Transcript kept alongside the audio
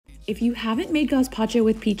If you haven't made gazpacho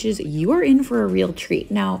with peaches, you are in for a real treat.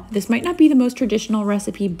 Now, this might not be the most traditional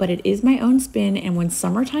recipe, but it is my own spin, and when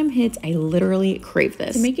summertime hits, I literally crave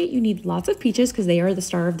this. To make it, you need lots of peaches because they are the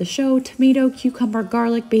star of the show, tomato, cucumber,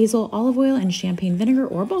 garlic, basil, olive oil, and champagne vinegar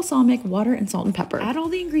or balsamic, water, and salt and pepper. Add all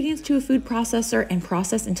the ingredients to a food processor and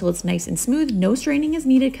process until it's nice and smooth. No straining is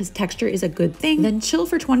needed because texture is a good thing. Then chill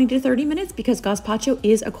for 20 to 30 minutes because gazpacho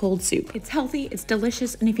is a cold soup. It's healthy, it's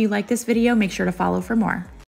delicious, and if you like this video, make sure to follow for more.